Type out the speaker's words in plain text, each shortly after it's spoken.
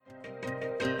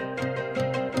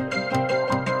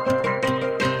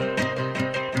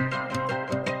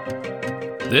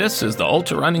This is the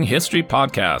Ultra Running History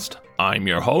Podcast. I'm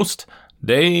your host,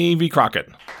 Davey Crockett.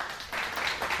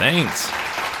 Thanks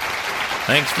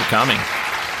for coming.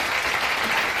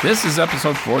 This is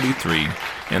episode 43.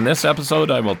 In this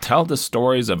episode, I will tell the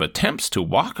stories of attempts to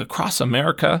walk across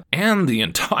America and the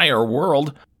entire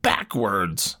world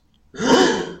backwards.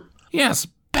 Yes,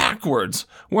 backwards,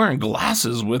 wearing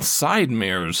glasses with side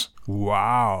mirrors.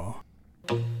 Wow.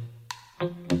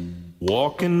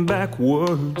 Walking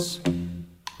backwards,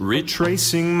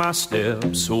 retracing my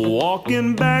steps,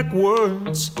 walking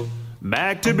backwards,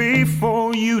 back to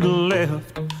before you'd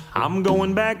left. I'm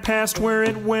going back past where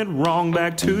it went wrong,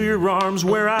 back to your arms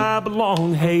where I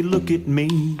belong. Hey, look at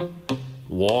me,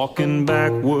 walking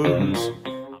backwards.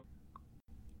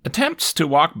 Attempts to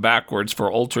walk backwards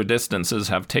for ultra distances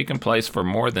have taken place for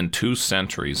more than 2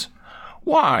 centuries.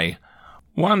 Why?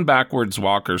 One backwards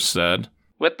walker said,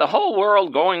 "With the whole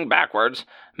world going backwards,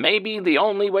 maybe the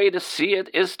only way to see it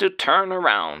is to turn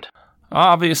around."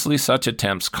 Obviously, such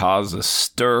attempts cause a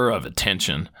stir of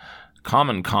attention.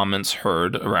 Common comments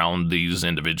heard around these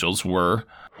individuals were,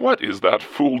 "What is that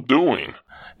fool doing?"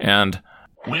 and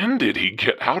 "When did he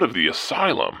get out of the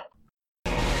asylum?"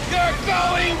 You're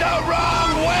going the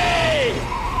wrong way!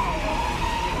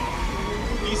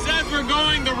 He says we're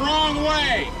going the wrong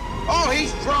way. Oh,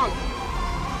 he's drunk.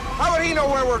 How would he know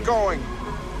where we're going?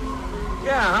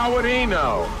 Yeah, how would he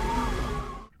know?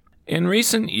 In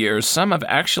recent years, some have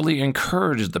actually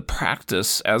encouraged the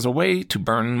practice as a way to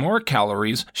burn more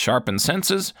calories, sharpen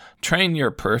senses, train your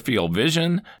peripheral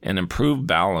vision, and improve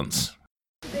balance.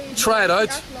 Try it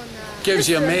out. Gives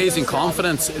you amazing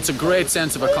confidence. It's a great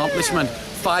sense of accomplishment.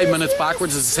 5 minutes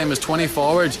backwards is the same as 20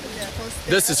 forward.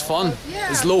 This is fun.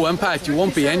 It's low impact. You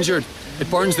won't be injured. It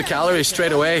burns the calories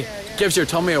straight away. Gives your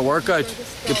tummy a workout.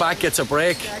 Your back gets a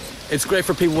break. It's great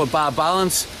for people with bad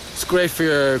balance. It's great for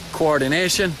your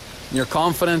coordination, your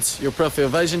confidence, your peripheral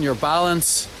vision, your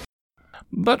balance.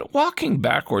 But walking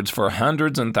backwards for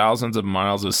hundreds and thousands of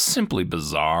miles is simply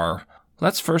bizarre.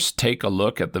 Let's first take a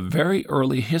look at the very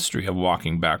early history of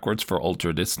walking backwards for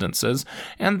ultra distances,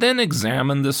 and then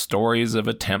examine the stories of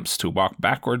attempts to walk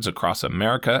backwards across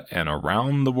America and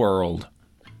around the world.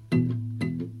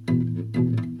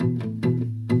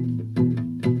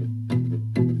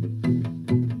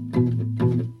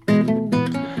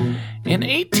 In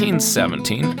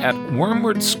 1817, at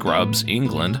Wormwood Scrubs,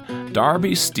 England,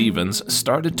 Darby Stevens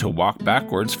started to walk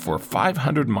backwards for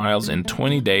 500 miles in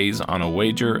 20 days on a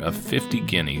wager of 50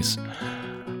 guineas.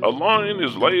 "A line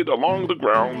is laid along the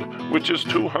ground, which is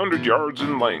 200 yards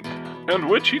in length, and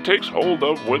which he takes hold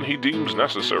of when he deems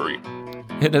necessary."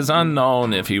 It is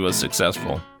unknown if he was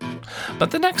successful.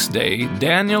 But the next day,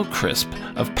 Daniel Crisp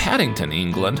of Paddington,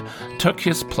 England, took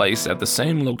his place at the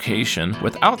same location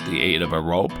without the aid of a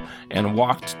rope and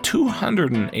walked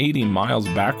 280 miles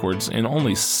backwards in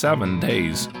only 7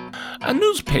 days. A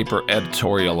newspaper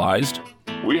editorialized,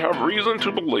 "We have reason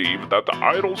to believe that the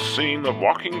idle scene of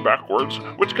walking backwards,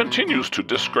 which continues to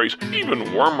disgrace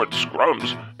even Wormwood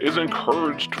Scrubs, is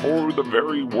encouraged for the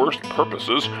very worst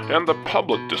purposes, and the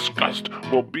public disgust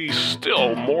will be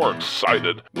still more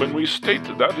excited when we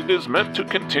state that it is meant to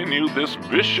continue this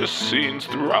vicious scenes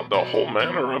throughout the whole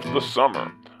manner of the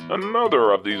summer.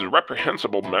 Another of these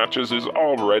reprehensible matches is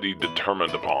already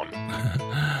determined upon."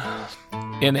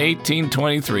 In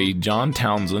 1823, John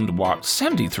Townsend walked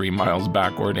 73 miles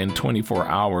backward in 24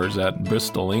 hours at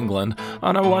Bristol, England,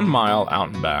 on a 1 mile out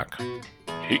and back.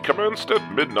 "He commenced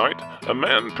at midnight. A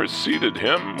man preceded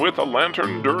him with a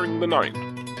lantern during the night."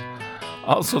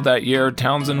 Also that year,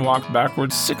 Townsend walked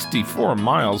backwards 64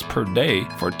 miles per day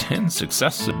for 10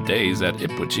 successive days at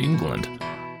Ipswich, England.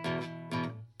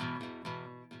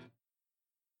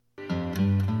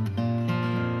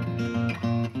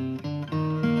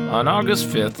 On August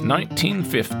 5th,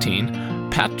 1915,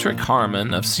 Patrick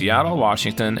Harmon of Seattle,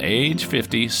 Washington, age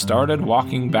 50, started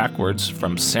walking backwards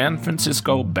from San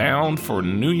Francisco bound for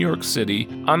New York City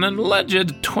on an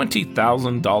alleged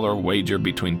 $20,000 wager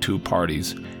between 2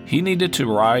 parties. He needed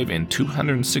to arrive in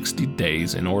 260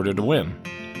 days in order to win.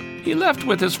 He left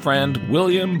with his friend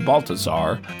William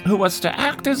Baltazar, who was to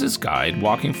act as his guide,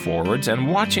 walking forwards and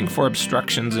watching for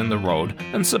obstructions in the road,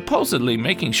 and supposedly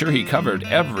making sure he covered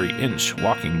every inch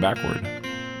walking backward.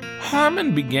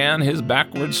 Harmon began his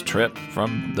backwards trip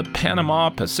from the Panama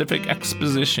Pacific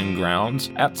Exposition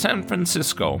grounds at San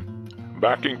Francisco.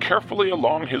 Backing carefully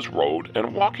along his road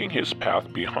and walking his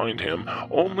path behind him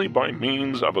only by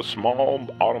means of a small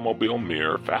automobile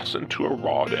mirror fastened to a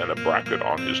rod and a bracket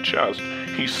on his chest,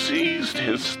 he seized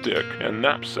his stick and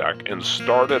knapsack and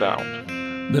started out.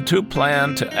 The two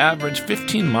planned to average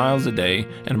 15 miles a day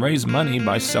and raise money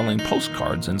by selling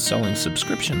postcards and selling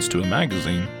subscriptions to a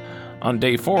magazine. On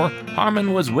day 4,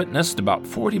 Harmon was witnessed about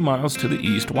 40 miles to the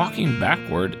east walking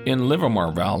backward in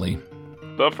Livermore Valley.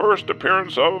 The first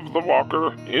appearance of the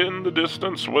walker in the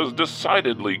distance was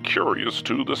decidedly curious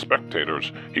to the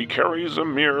spectators. He carries a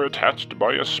mirror attached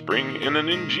by a spring in an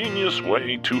ingenious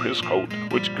way to his coat,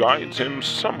 which guides him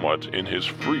somewhat in his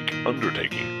freak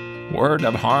undertaking. Word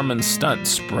of Harmon's stunt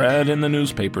spread in the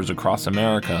newspapers across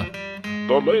America.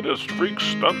 The latest freak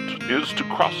stunt is to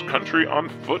cross country on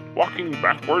foot, walking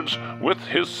backwards with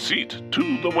his seat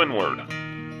to the windward.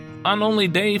 On only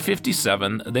day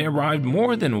 57, they arrived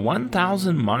more than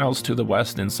 1,000 miles to the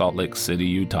west in Salt Lake City,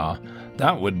 Utah.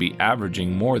 That would be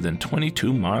averaging more than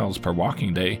 22 miles per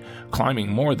walking day, climbing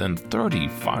more than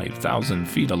 35,000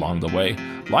 feet along the way,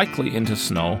 likely into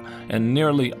snow, and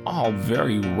nearly all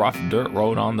very rough dirt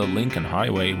road on the Lincoln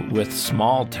Highway with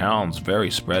small towns very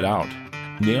spread out.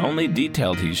 The only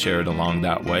detail he shared along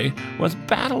that way was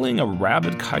battling a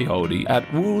rabid coyote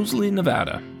at Woolsey,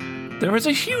 Nevada. There is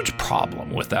a huge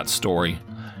problem with that story.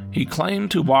 He claimed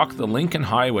to walk the Lincoln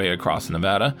Highway across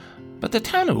Nevada, but the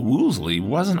town of Woolsey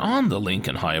wasn't on the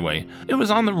Lincoln Highway. It was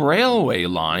on the railway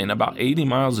line about 80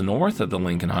 miles north of the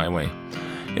Lincoln Highway.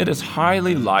 It is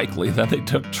highly likely that they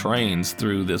took trains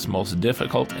through this most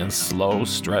difficult and slow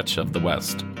stretch of the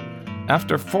West.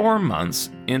 After 4 months,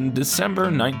 in December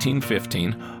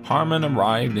 1915, Harmon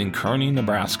arrived in Kearney,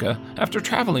 Nebraska after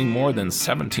traveling more than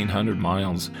 1,700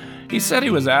 miles. He said he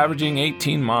was averaging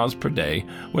 18 miles per day,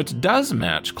 which does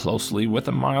match closely with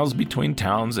the miles between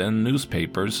towns and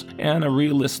newspapers and a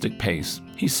realistic pace.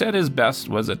 He said his best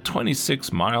was a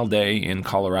 26-mile day in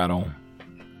Colorado.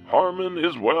 Harmon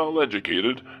is well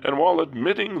educated, and while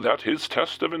admitting that his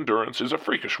test of endurance is a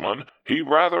freakish one, he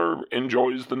rather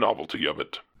enjoys the novelty of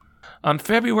it. On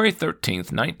February 13,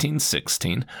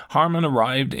 1916, Harmon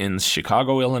arrived in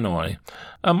Chicago, Illinois.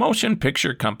 A motion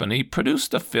picture company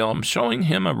produced a film showing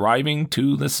him arriving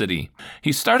to the city.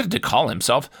 He started to call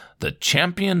himself the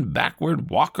champion backward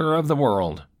walker of the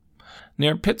world.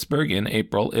 Near Pittsburgh in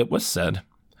April, it was said,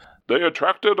 "They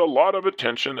attracted a lot of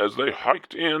attention as they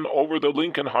hiked in over the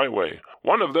Lincoln Highway,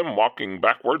 one of them walking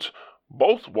backwards.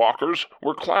 Both walkers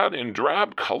were clad in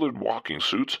drab-colored walking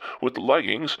suits with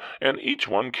leggings, and each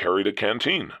one carried a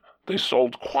canteen. They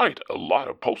sold quite a lot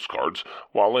of postcards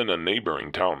while in a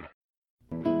neighboring town."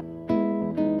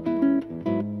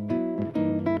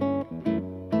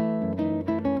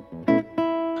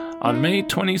 On May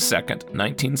 22,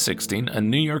 1916, a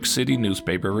New York City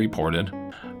newspaper reported,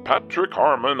 Patrick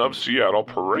Harmon of Seattle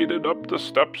paraded up the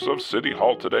steps of City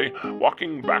Hall today,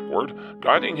 walking backward,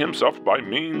 guiding himself by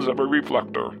means of a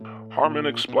reflector. Harmon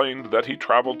explained that he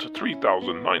traveled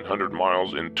 3,900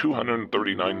 miles in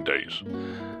 239 days.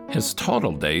 His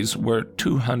total days were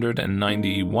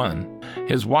 291.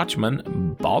 His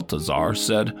watchman, Baltazar,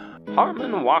 said,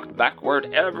 Harmon walked backward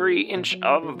every inch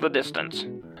of the distance.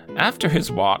 After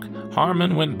his walk,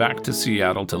 Harmon went back to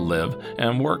Seattle to live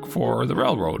and work for the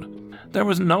railroad. There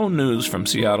was no news from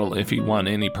Seattle if he won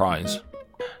any prize.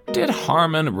 Did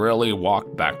Harmon really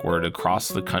walk backward across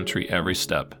the country every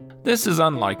step? This is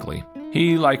unlikely.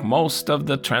 He, like most of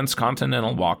the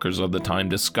transcontinental walkers of the time,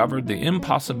 discovered the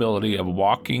impossibility of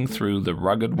walking through the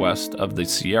rugged west of the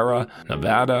Sierra,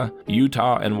 Nevada,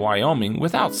 Utah, and Wyoming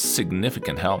without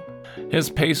significant help. His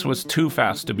pace was too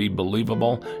fast to be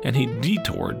believable, and he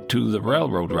detoured to the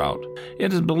railroad route.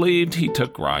 It is believed he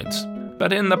took rides.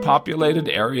 But in the populated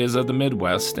areas of the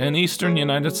Midwest and eastern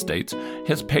United States,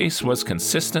 his pace was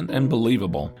consistent and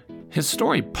believable. His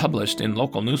story published in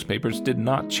local newspapers did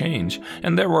not change,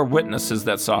 and there were witnesses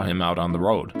that saw him out on the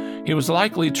road. He was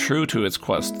likely true to his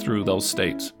quest through those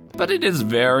states. But it is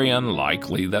very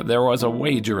unlikely that there was a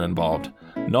wager involved.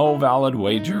 No valid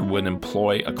wager would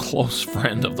employ a close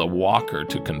friend of the walker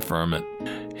to confirm it.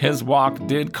 His walk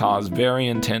did cause very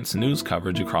intense news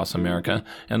coverage across America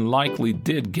and likely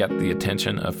did get the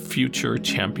attention of future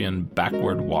champion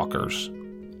backward walkers.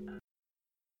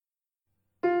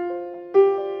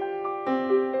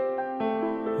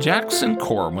 Jackson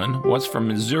Corwin was from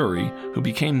Missouri, who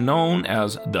became known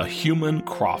as the Human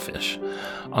Crawfish.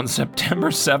 On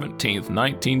September 17,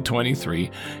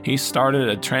 1923, he started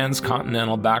a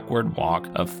transcontinental backward walk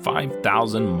of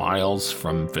 5,000 miles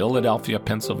from Philadelphia,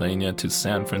 Pennsylvania to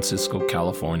San Francisco,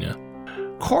 California.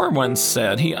 Corwin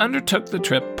said he undertook the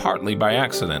trip partly by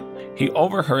accident. He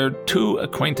overheard two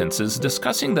acquaintances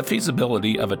discussing the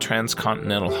feasibility of a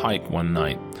transcontinental hike one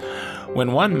night.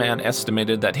 When one man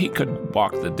estimated that he could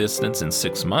walk the distance in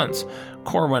 6 months,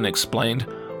 Corwin explained,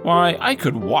 "Why, I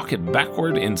could walk it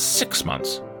backward in 6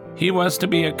 months." He was to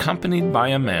be accompanied by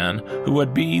a man who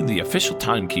would be the official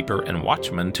timekeeper and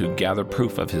watchman to gather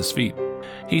proof of his feat.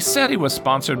 He said he was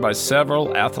sponsored by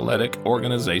several athletic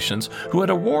organizations who would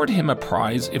award him a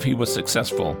prize if he was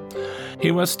successful.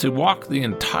 He was to walk the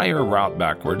entire route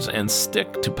backwards and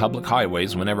stick to public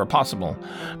highways whenever possible,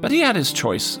 but he had his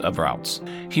choice of routes.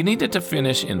 He needed to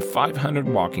finish in 500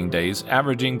 walking days,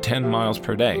 averaging 10 miles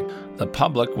per day. The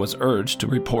public was urged to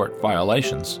report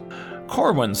violations.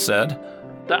 Corwin said,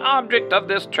 "The object of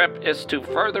this trip is to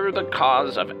further the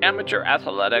cause of amateur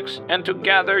athletics and to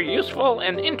gather useful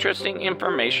and interesting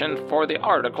information for the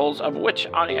articles of which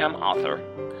I am author."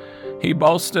 He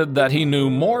boasted that he knew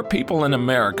more people in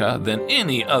America than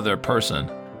any other person.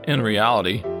 In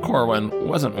reality, Corwin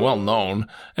wasn't well known,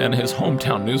 and his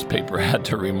hometown newspaper had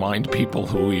to remind people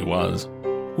who he was.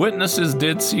 Witnesses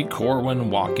did see Corwin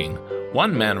walking.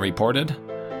 One man reported,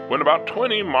 When about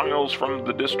 20 miles from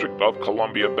the District of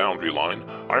Columbia boundary line,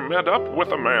 I met up with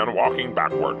a man walking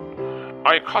backward.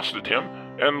 I accosted him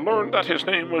and learned that his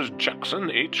name was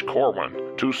Jackson H. Corwin.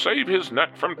 To save his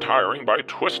neck from tiring by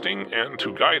twisting and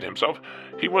to guide himself,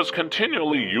 he was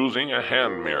continually using a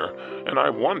hand mirror, and I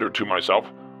wondered to myself,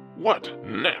 what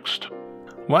next?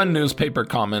 One newspaper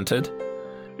commented,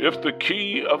 If the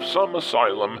key of some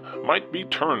asylum might be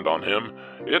turned on him,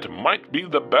 it might be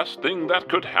the best thing that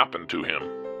could happen to him.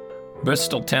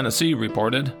 Bristol, Tennessee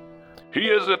reported, He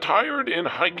is attired in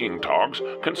hiking togs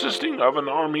consisting of an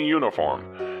army uniform.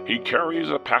 He carries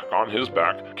a pack on his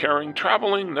back carrying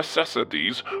traveling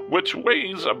necessities which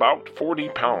weighs about 40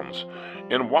 pounds.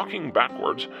 In walking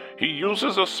backwards, he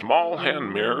uses a small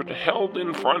hand mirror held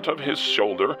in front of his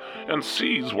shoulder and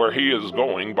sees where he is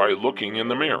going by looking in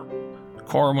the mirror.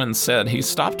 Corwin said he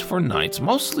stopped for nights,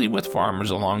 mostly with farmers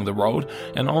along the road,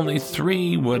 and only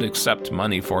 3 would accept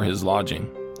money for his lodging.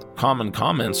 Common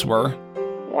comments were,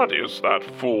 What is that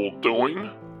fool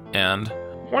doing? And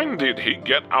When did he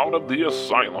get out of the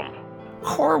asylum?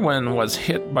 Corwin was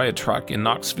hit by a truck in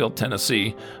Knoxville,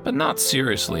 Tennessee, but not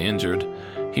seriously injured.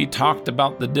 He talked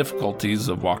about the difficulties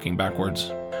of walking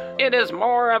backwards. It is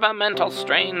more of a mental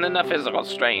strain than a physical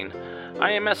strain.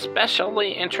 I am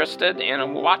especially interested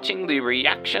in watching the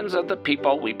reactions of the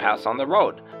people we pass on the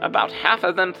road. About half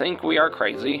of them think we are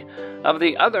crazy. Of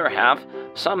the other half,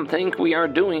 some think we are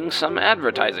doing some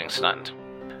advertising stunt.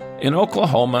 In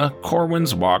Oklahoma,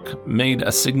 Corwin's walk made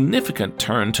a significant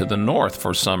turn to the north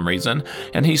for some reason,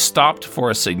 and he stopped for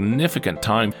a significant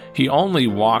time. He only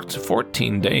walked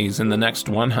 14 days in the next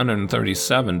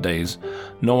 137 days.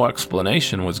 No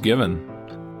explanation was given.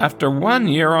 After 1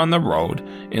 year on the road,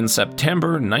 in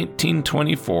September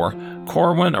 1924,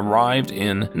 Corwin arrived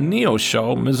in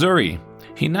Neosho, Missouri.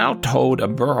 He now towed a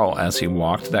burro as he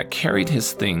walked that carried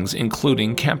his things,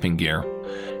 including camping gear.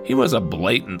 He was a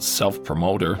blatant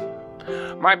self-promoter.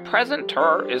 My present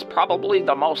tour is probably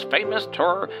the most famous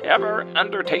tour ever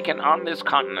undertaken on this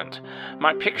continent.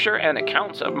 My picture and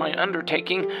accounts of my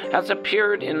undertaking has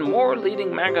appeared in more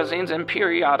leading magazines and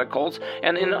periodicals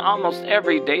and in almost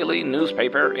every daily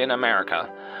newspaper in America.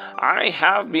 I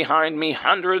have behind me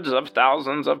hundreds of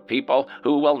thousands of people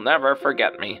who will never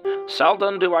forget me.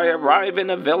 Seldom do I arrive in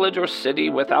a village or city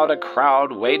without a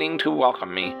crowd waiting to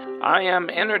welcome me. I am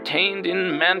entertained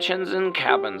in mansions and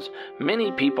cabins.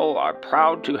 Many people are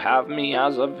proud to have me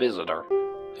as a visitor.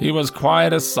 He was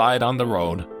quiet as sight on the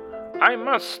road. I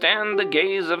must stand the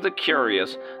gaze of the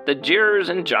curious, the jeers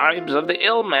and jibes of the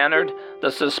ill-mannered,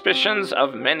 the suspicions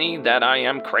of many that I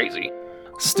am crazy.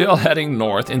 Still heading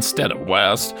north instead of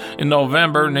west, in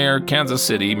November near Kansas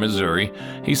City, Missouri,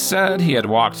 he said he had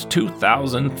walked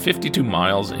 2,052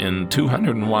 miles in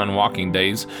 201 walking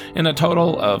days in a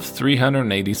total of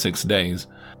 386 days.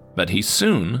 But he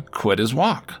soon quit his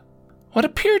walk. What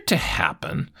appeared to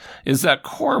happen is that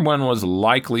Corwin was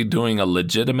likely doing a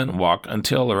legitimate walk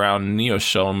until around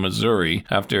Neosho, Missouri,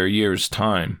 after a year's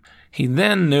time. He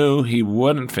then knew he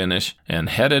wouldn't finish and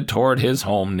headed toward his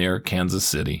home near Kansas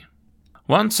City.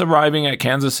 Once arriving at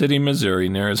Kansas City, Missouri,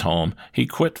 near his home, he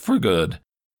quit for good.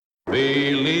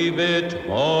 Believe it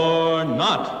or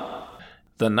not.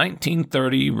 The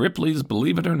 1930 Ripley's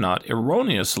Believe It or Not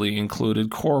erroneously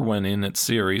included Corwin in its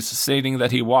series, stating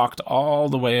that he walked all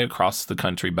the way across the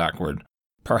country backward.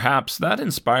 Perhaps that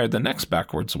inspired the next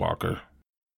backwards walker.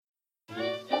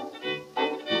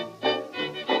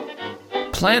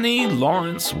 Plenty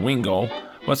Lawrence Wingo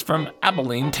was from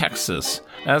Abilene, Texas.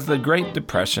 As the Great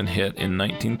Depression hit in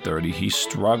 1930, he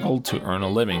struggled to earn a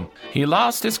living. He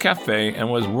lost his cafe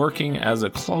and was working as a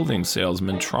clothing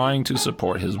salesman trying to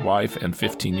support his wife and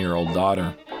 15-year-old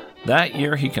daughter. That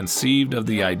year, he conceived of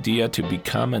the idea to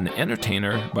become an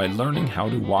entertainer by learning how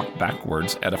to walk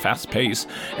backwards at a fast pace,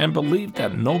 and believed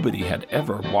that nobody had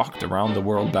ever walked around the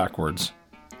world backwards.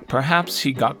 Perhaps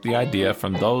he got the idea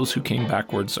from those who came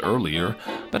backwards earlier,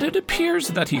 but it appears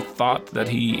that he thought that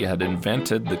he had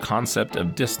invented the concept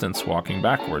of distance walking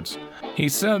backwards. He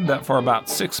said that for about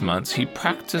 6 months he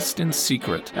practiced in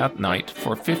secret at night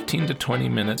for 15 to 20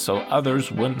 minutes so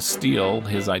others wouldn't steal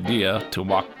his idea to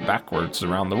walk backwards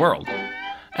around the world.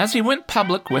 As he went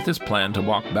public with his plan to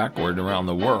walk backward around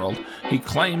the world, he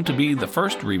claimed to be the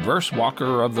first reverse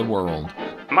walker of the world.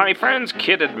 My friends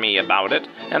kidded me about it,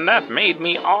 and that made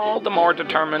me all the more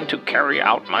determined to carry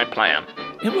out my plan.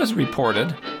 It was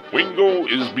reported, Wingo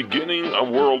is beginning a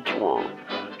world tour.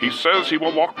 He says he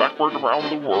will walk backward around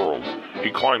the world.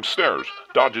 He climbs stairs,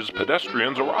 dodges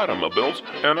pedestrians or automobiles,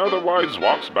 and otherwise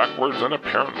walks backwards and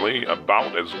apparently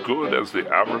about as good as the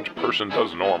average person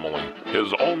does normally.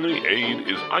 His only aid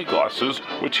is eyeglasses,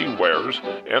 which he wears,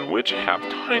 and which have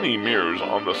tiny mirrors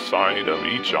on the side of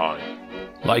each eye.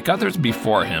 Like others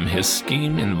before him, his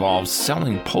scheme involves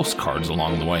selling postcards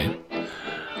along the way.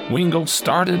 Wingo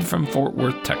started from Fort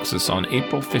Worth, Texas on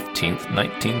April 15,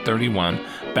 1931,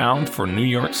 bound for New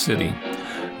York City.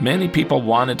 Many people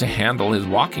wanted to handle his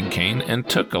walking cane and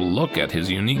took a look at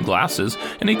his unique glasses,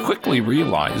 and he quickly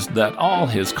realized that all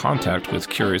his contact with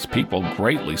curious people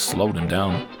greatly slowed him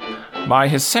down. By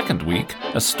his second week,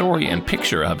 a story and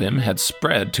picture of him had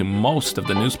spread to most of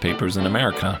the newspapers in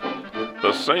America.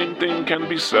 The same thing can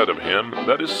be said of him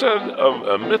that is said of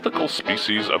a mythical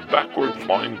species of backward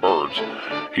flying birds.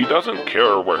 He doesn't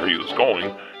care where he is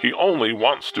going, he only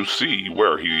wants to see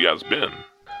where he has been.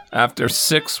 After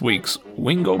 6 weeks,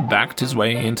 Wingo backed his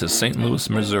way into St. Louis,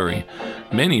 Missouri.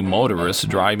 Many motorists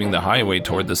driving the highway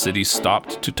toward the city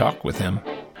stopped to talk with him.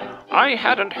 I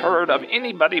hadn't heard of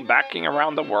anybody backing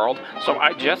around the world, so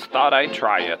I just thought I'd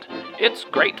try it. It's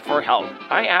great for health.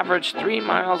 I average 3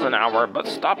 miles an hour, but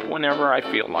stop whenever I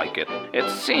feel like it. It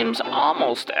seems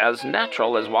almost as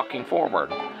natural as walking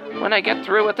forward. When I get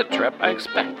through with the trip, I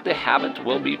expect the habit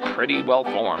will be pretty well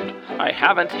formed. I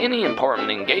haven't any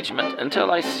important engagement until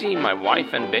I see my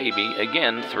wife and baby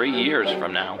again 3 years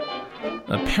from now.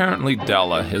 Apparently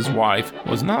Della, his wife,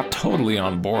 was not totally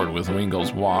on board with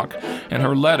Wingo's walk, and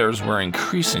her letters were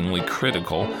increasingly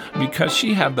critical because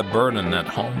she had the burden at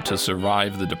home to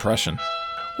survive the Depression.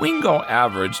 Wingo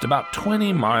averaged about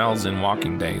 20 miles in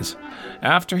walking days.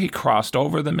 After he crossed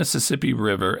over the Mississippi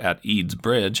River at Eads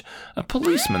Bridge, a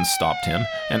policeman stopped him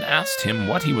and asked him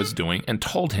what he was doing and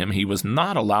told him he was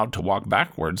not allowed to walk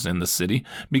backwards in the city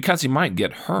because he might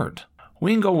get hurt.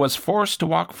 Wingo was forced to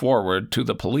walk forward to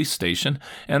the police station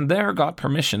and there got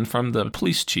permission from the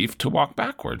police chief to walk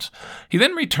backwards. He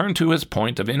then returned to his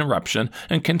point of interruption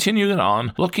and continued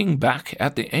on, looking back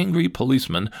at the angry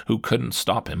policeman who couldn't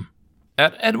stop him.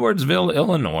 At Edwardsville,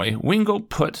 Illinois, Wingo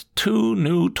put 2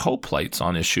 new toe plates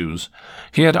on his shoes.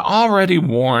 He had already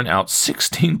worn out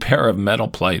 16 pair of metal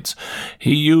plates.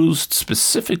 He used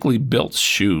specifically built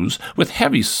shoes with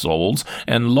heavy soles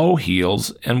and low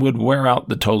heels and would wear out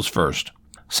the toes first.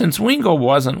 Since Wingo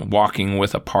wasn't walking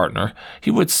with a partner,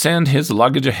 he would send his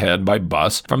luggage ahead by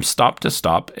bus from stop to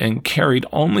stop and carried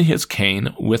only his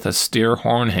cane with a steer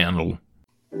horn handle.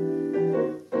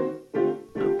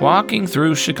 Walking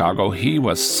through Chicago, he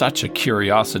was such a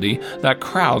curiosity that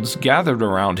crowds gathered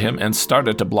around him and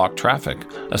started to block traffic.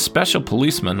 A special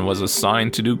policeman was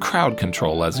assigned to do crowd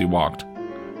control as he walked.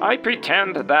 I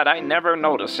pretend that I never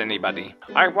notice anybody.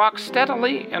 I walk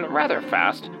steadily and rather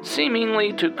fast,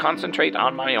 seemingly to concentrate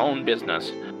on my own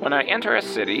business. When I enter a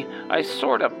city, I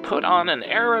sort of put on an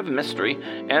air of mystery,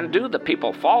 and do the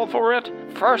people fall for it?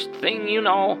 First thing you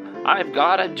know, I've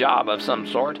got a job of some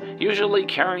sort, usually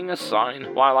carrying a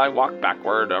sign while I walk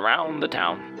backward around the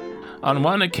town. On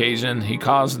one occasion, he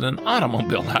caused an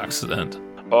automobile accident.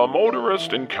 A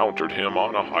motorist encountered him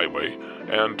on a highway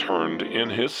and turned in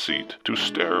his seat to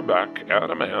stare back at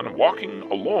a man walking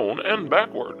alone and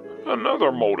backward.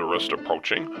 Another motorist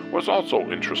approaching was also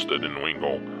interested in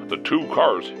Wingo. The 2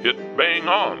 cars hit bang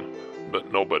on,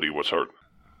 but nobody was hurt.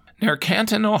 Near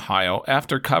Canton, Ohio,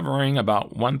 after covering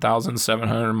about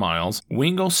 1,700 miles,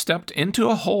 Wingo stepped into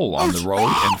a hole on the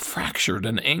road and fractured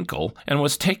an ankle and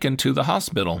was taken to the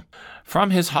hospital. From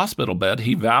his hospital bed,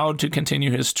 he vowed to continue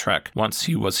his trek once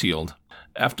he was healed.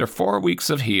 After 4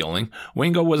 weeks of healing,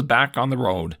 Wingo was back on the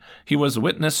road. He was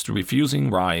witnessed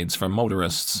refusing rides from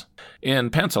motorists.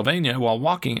 In Pennsylvania, while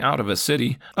walking out of a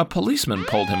city, a policeman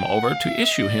pulled him over to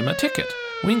issue him a ticket.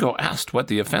 Wingo asked what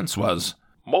the offense was.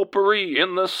 Mopery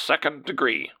in the 2nd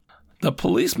degree. The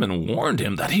policeman warned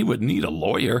him that he would need a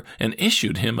lawyer and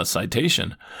issued him a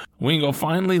citation. Wingo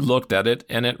finally looked at it,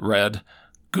 and it read,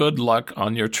 "Good luck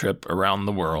on your trip around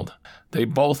the world." They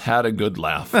both had a good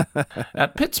laugh.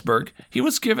 At Pittsburgh, he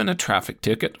was given a traffic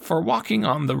ticket for walking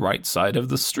on the right side of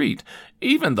the street,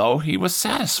 even though he was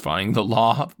satisfying the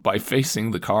law by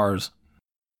facing the cars.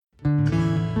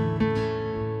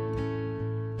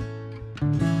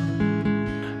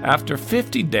 After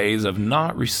 50 days of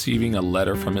not receiving a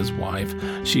letter from his wife,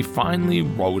 she finally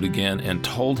wrote again and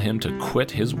told him to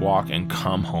quit his walk and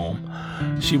come home.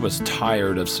 She was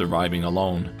tired of surviving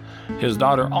alone. His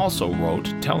daughter also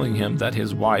wrote, telling him that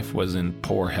his wife was in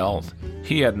poor health.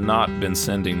 He had not been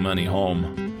sending money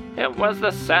home. It was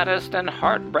the saddest and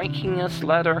heartbreakingest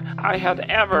letter I had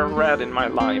ever read in my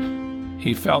life.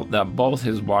 He felt that both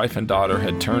his wife and daughter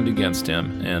had turned against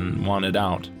him and wanted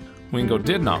out. Wingo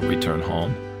did not return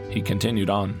home. He continued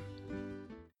on.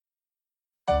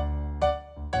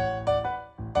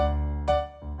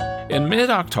 In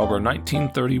mid-October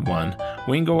 1931,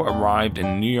 Wingo arrived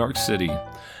in New York City.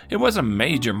 It was a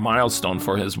major milestone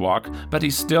for his walk, but he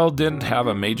still didn't have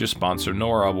a major sponsor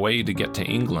nor a way to get to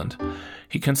England.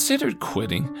 He considered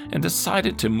quitting and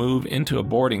decided to move into a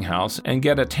boarding house and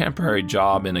get a temporary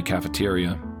job in a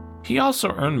cafeteria. He also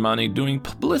earned money doing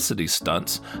publicity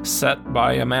stunts set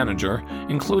by a manager,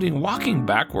 including walking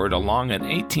backward along an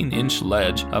 18-inch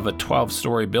ledge of a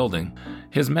 12-story building.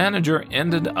 His manager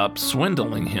ended up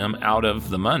swindling him out of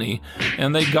the money,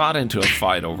 and they got into a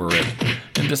fight over it.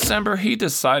 In December, he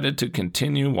decided to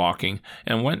continue walking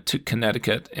and went to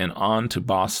Connecticut and on to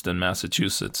Boston,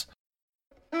 Massachusetts.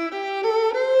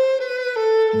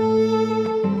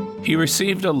 He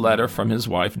received a letter from his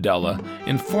wife, Della,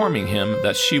 informing him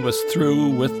that she was through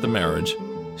with the marriage.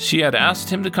 She had asked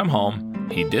him to come home.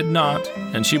 He did not,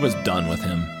 and she was done with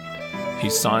him. He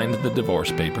signed the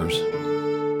divorce papers.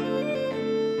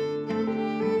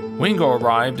 Wingo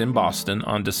arrived in Boston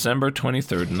on December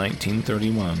 23,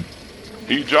 1931.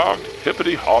 He jogged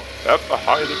hippity-hop at the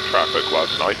height of traffic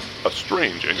last night, a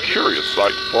strange and curious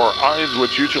sight for eyes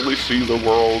which usually see the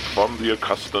world from the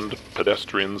accustomed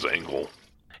pedestrian's angle.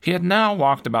 He had now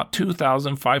walked about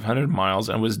 2,500 miles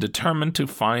and was determined to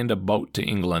find a boat to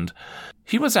England.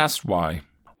 He was asked why.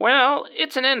 Well,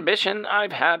 it's an ambition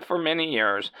I've had for many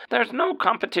years. There's no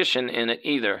competition in it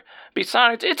either.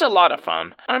 Besides, it's a lot of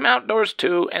fun. I'm outdoors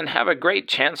too and have a great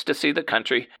chance to see the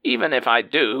country, even if I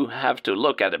do have to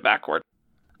look at it backward.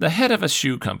 The head of a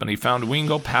shoe company found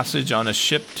Wingo passage on a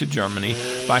ship to Germany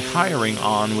by hiring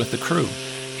on with the crew.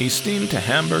 He steamed to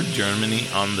Hamburg, Germany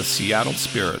on the Seattle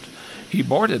Spirit. He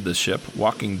boarded the ship,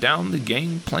 walking down the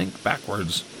gangplank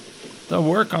backwards. The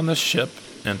work on the ship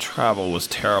and travel was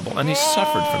terrible, and he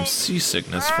suffered from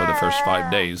seasickness for the first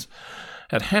 5 days.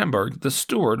 At Hamburg, the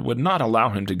steward would not allow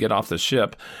him to get off the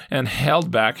ship and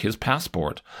held back his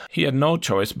passport. He had no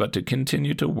choice but to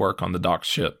continue to work on the docked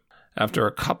ship. After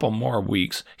a couple more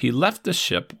weeks, he left the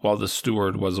ship while the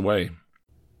steward was away.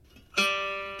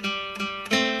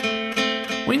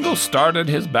 Wingo started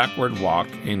his backward walk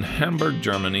in Hamburg,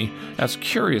 Germany, as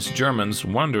curious Germans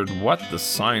wondered what the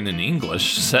sign in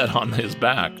English said on his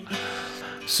back.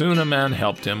 Soon a man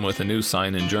helped him with a new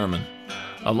sign in German.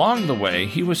 Along the way,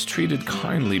 he was treated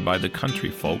kindly by the country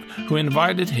folk, who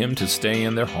invited him to stay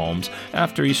in their homes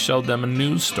after he showed them a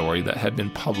news story that had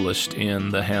been published in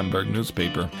the Hamburg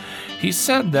newspaper. He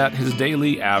said that his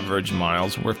daily average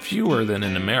miles were fewer than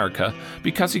in America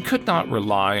because he could not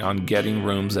rely on getting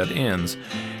rooms at inns.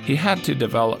 He had to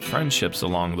develop friendships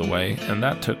along the way, and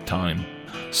that took time.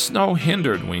 Snow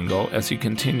hindered Wingo as he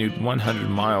continued 100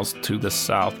 miles to the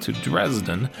south to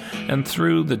Dresden and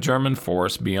through the German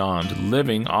forest beyond,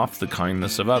 living off the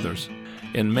kindness of others.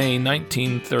 In May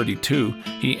 1932,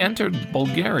 he entered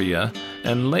Bulgaria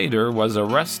and later was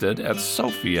arrested at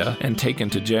Sofia and taken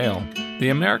to jail. The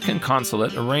American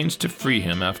consulate arranged to free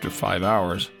him after 5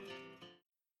 hours.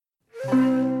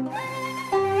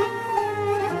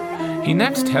 He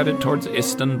next headed towards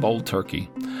Istanbul, Turkey.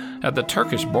 At the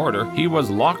Turkish border, he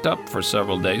was locked up for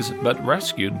several days, but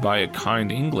rescued by a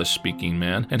kind English-speaking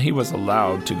man, and he was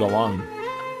allowed to go on.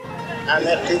 I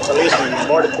met 2 policemen,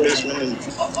 border policemen, and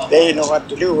they didn't know what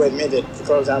to do with me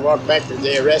because I walked backwards.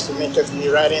 They arrested me and took me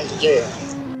right into jail.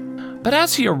 But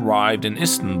as he arrived in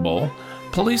Istanbul,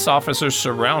 police officers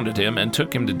surrounded him and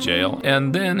took him to jail,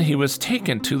 and then he was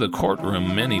taken to the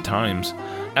courtroom many times.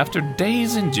 After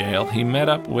days in jail, he met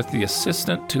up with the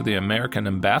assistant to the American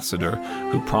ambassador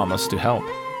who promised to help.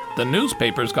 The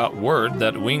newspapers got word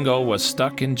that Wingo was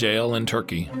stuck in jail in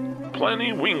Turkey.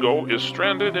 Plenty Wingo is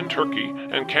stranded in Turkey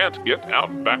and can't get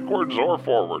out backwards or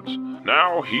forwards.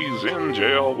 Now he's in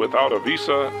jail without a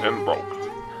visa and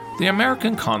broke. The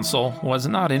American consul was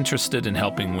not interested in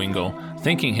helping Wingo,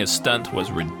 thinking his stunt was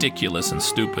ridiculous and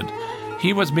stupid.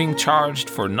 He was being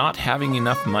charged for not having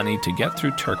enough money to get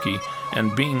through Turkey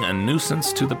and being a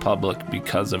nuisance to the public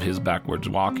because of his backwards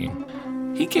walking.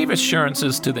 He gave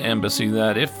assurances to the embassy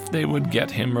that if they would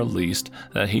get him released,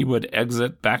 that he would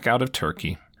exit back out of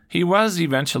Turkey. He was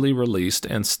eventually released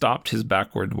and stopped his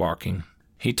backward walking.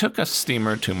 He took a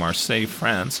steamer to Marseille,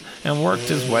 France, and worked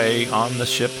his way on the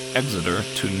ship Exeter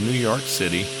to New York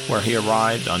City, where he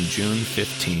arrived on June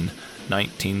 15,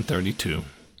 1932.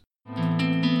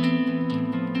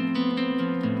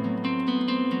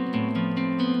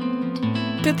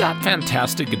 Did that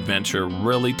fantastic adventure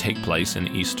really take place in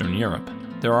Eastern Europe?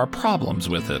 There are problems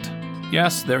with it.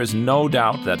 Yes, there is no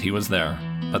doubt that he was there,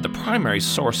 but the primary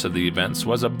source of the events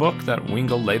was a book that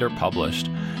Wingo later published.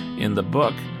 In the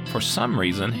book, for some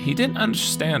reason, he didn't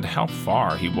understand how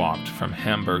far he walked from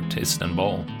Hamburg to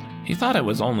Istanbul. He thought it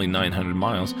was only 900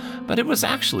 miles, but it was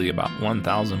actually about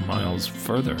 1,000 miles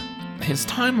further. His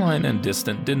timeline and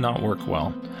distance did not work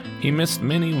well. He missed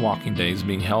many walking days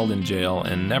being held in jail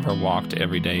and never walked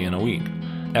every day in a week.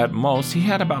 At most, he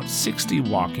had about 60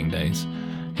 walking days.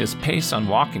 His pace on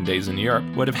walking days in Europe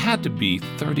would have had to be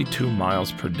 32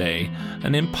 miles per day,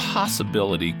 an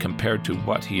impossibility compared to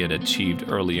what he had achieved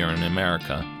earlier in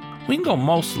America. Wingo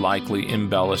most likely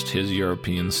embellished his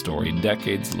European story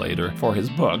decades later for his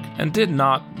book and did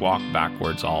not walk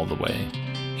backwards all the way.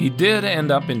 He did end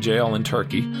up in jail in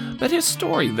Turkey, but his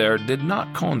story there did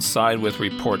not coincide with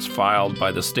reports filed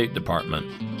by the State Department.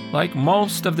 Like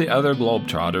most of the other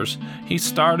Globetrotters, he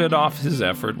started off his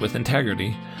effort with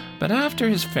integrity, but after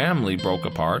his family broke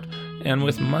apart and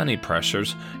with money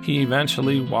pressures, he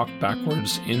eventually walked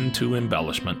backwards into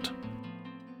embellishment.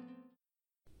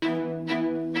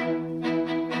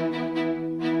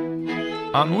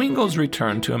 On Wingo's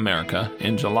return to America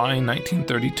in July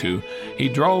 1932, he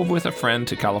drove with a friend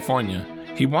to California.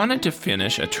 He wanted to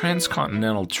finish a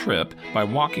transcontinental trip by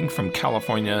walking from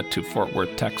California to Fort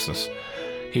Worth, Texas.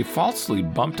 He falsely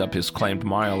bumped up his claimed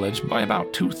mileage by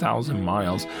about 2,000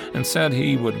 miles and said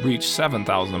he would reach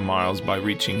 7,000 miles by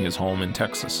reaching his home in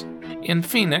Texas. In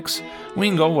Phoenix,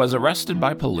 Wingo was arrested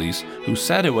by police who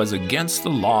said it was against the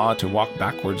law to walk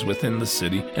backwards within the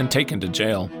city and taken to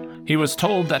jail. He was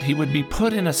told that he would be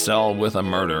put in a cell with a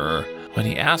murderer. When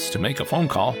he asked to make a phone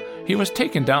call, he was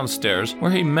taken downstairs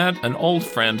where he met an old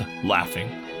friend laughing.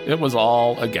 It was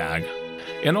all a gag.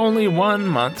 In only 1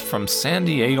 month from San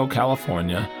Diego,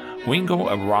 California, Wingo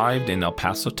arrived in El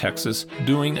Paso, Texas,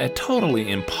 doing a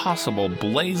totally impossible,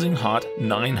 blazing hot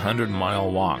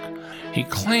 900-mile walk. He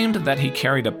claimed that he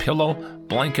carried a pillow,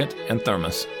 blanket, and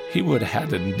thermos. He would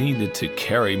have needed to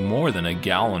carry more than a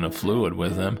gallon of fluid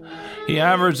with him. He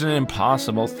averaged an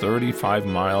impossible 35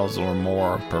 miles or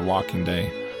more per walking day.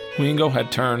 Wingo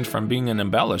had turned from being an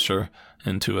embellisher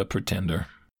into a pretender.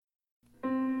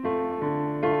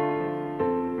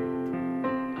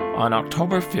 On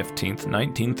October 15,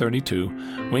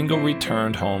 1932, Wingo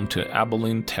returned home to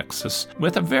Abilene, Texas,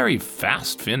 with a very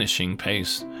fast finishing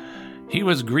pace. He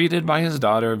was greeted by his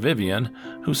daughter, Vivian,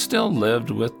 who still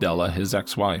lived with Della, his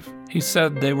ex-wife. He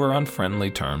said they were on friendly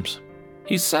terms.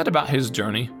 He said about his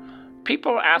journey,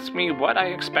 "People ask me what I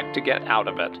expect to get out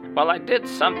of it. Well, I did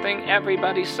something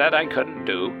everybody said I couldn't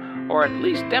do, or at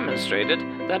least demonstrated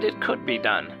that it could be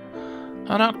done."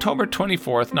 On October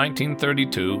 24,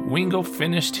 1932, Wingo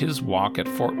finished his walk at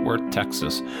Fort Worth,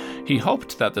 Texas. He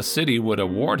hoped that the city would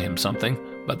award him something,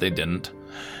 but they didn't.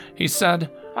 He said,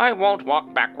 "I won't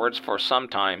walk backwards for some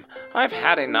time. I've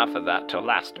had enough of that to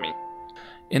last me."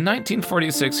 In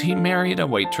 1946, he married a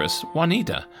waitress,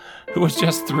 Juanita, who was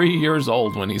just 3 years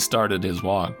old when he started his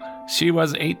walk. She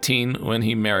was 18 when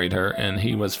he married her, and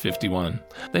he was 51.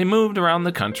 They moved around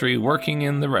the country working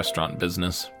in the restaurant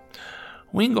business.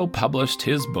 Wingo published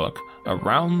his book,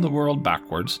 Around the World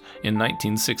Backwards, in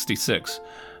 1966.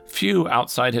 Few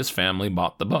outside his family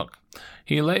bought the book.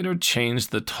 He later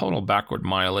changed the total backward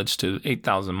mileage to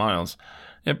 8,000 miles.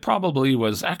 It probably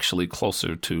was actually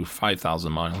closer to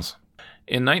 5,000 miles.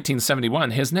 In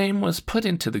 1971, his name was put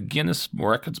into the Guinness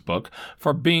Records book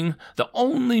for being the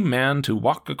only man to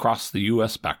walk across the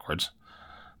U.S. backwards.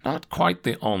 Not quite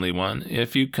the only one,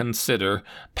 if you consider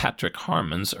Patrick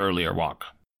Harmon's earlier walk.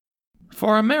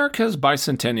 For America's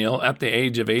bicentennial at the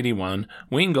age of 81,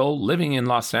 Wingo, living in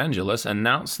Los Angeles,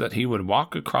 announced that he would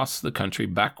walk across the country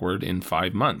backward in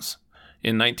 5 months.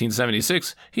 In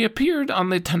 1976, he appeared on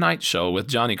The Tonight Show with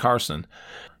Johnny Carson.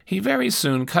 He very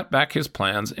soon cut back his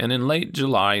plans and in late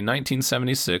July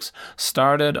 1976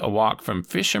 started a walk from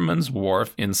Fisherman's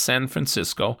Wharf in San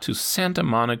Francisco to Santa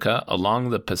Monica along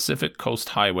the Pacific Coast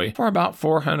Highway for about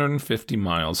 450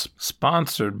 miles,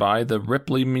 sponsored by the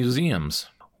Ripley Museums.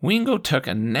 Wingo took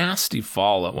a nasty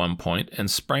fall at one point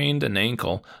and sprained an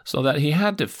ankle so that he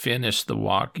had to finish the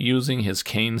walk using his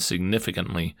cane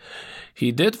significantly.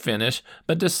 He did finish,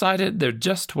 but decided there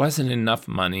just wasn't enough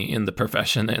money in the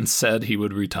profession and said he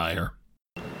would retire.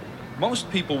 Most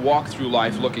people walk through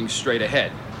life looking straight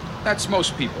ahead. That's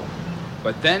most people.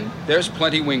 But then there's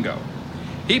Plenty Wingo.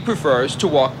 He prefers to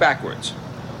walk backwards.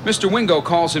 Mr. Wingo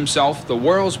calls himself the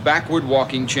world's backward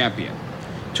walking champion.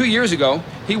 2 years ago,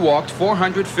 he walked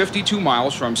 452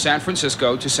 miles from San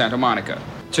Francisco to Santa Monica.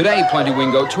 Today, Plenty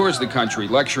Wingo tours the country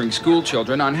lecturing school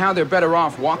children on how they're better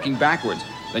off walking backwards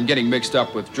than getting mixed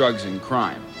up with drugs and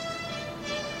crime.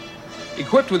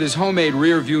 Equipped with his homemade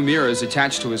rear-view mirrors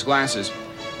attached to his glasses,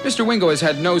 Mr. Wingo has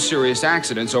had no serious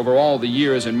accidents over all the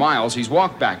years and miles he's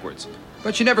walked backwards,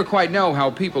 but you never quite know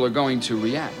how people are going to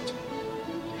react.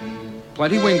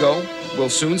 Plenty Wingo will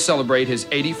soon celebrate his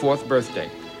 84th birthday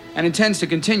and intends to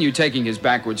continue taking his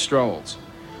backward strolls.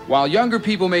 While younger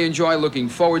people may enjoy looking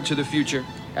forward to the future,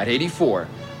 at 84,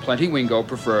 Plenty Wingo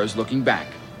prefers looking back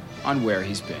on where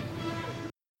he's been.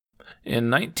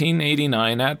 In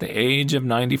 1989, at the age of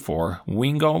 94,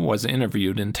 Wingo was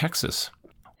interviewed in Texas.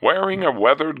 Wearing a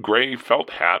weathered gray felt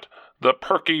hat, the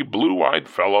perky, blue-eyed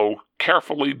fellow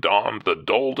carefully donned the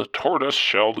dulled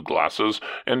tortoise-shelled glasses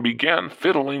and began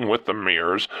fiddling with the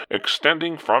mirrors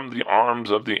extending from the arms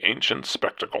of the ancient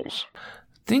spectacles.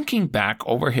 Thinking back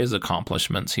over his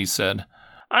accomplishments, he said,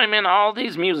 I'm in all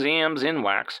these museums in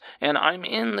wax, and I'm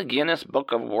in the Guinness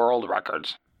Book of World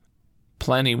Records.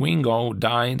 Plenty Wingo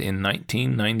died in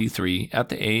 1993 at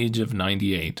the age of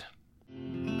 98.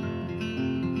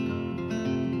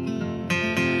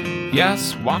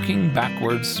 Yes, walking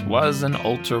backwards was an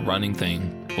ultra-running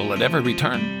thing. Will it ever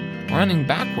return? Running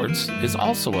backwards is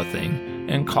also a thing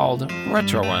and called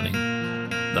retro running.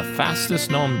 The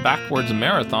fastest known backwards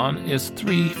marathon is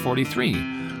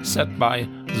 3:43, set by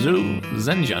Zhu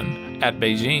Zhenjian at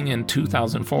Beijing in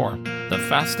 2004. The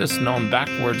fastest known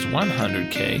backwards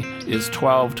 100K is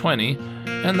 12:20,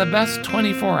 and the best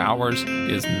 24 hours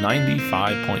is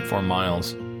 95.4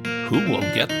 miles. Who will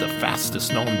get the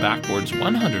fastest known backwards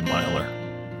 100-miler?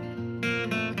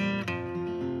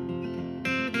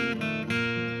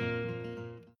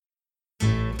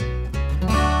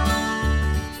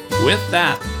 With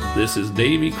that, this is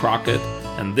Davy Crockett,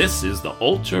 and this is the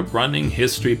Ultra Running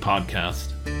History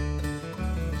Podcast.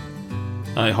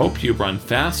 I hope you run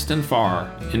fast and far,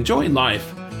 enjoy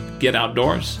life, get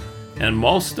outdoors, and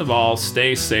most of all,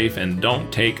 stay safe and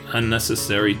don't take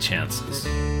unnecessary chances.